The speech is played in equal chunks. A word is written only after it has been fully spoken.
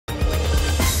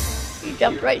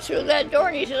jumped right through that door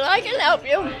and he said, I can help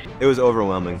you. It was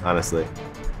overwhelming, honestly.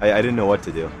 I didn't know what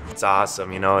to do. It's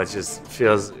awesome, it just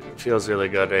feels really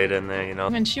good right in there,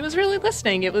 And she was really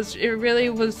listening. It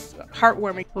really was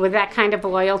heartwarming. With that kind of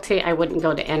loyalty, I wouldn't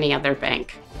go to any other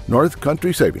bank. North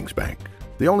Country Savings Bank,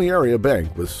 the only area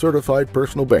bank with certified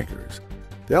personal bankers.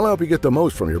 They'll help you get the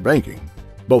most from your banking,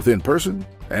 both in person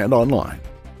and online.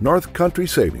 North Country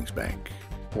Savings Bank.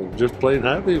 I'm just plain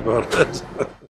happy about it.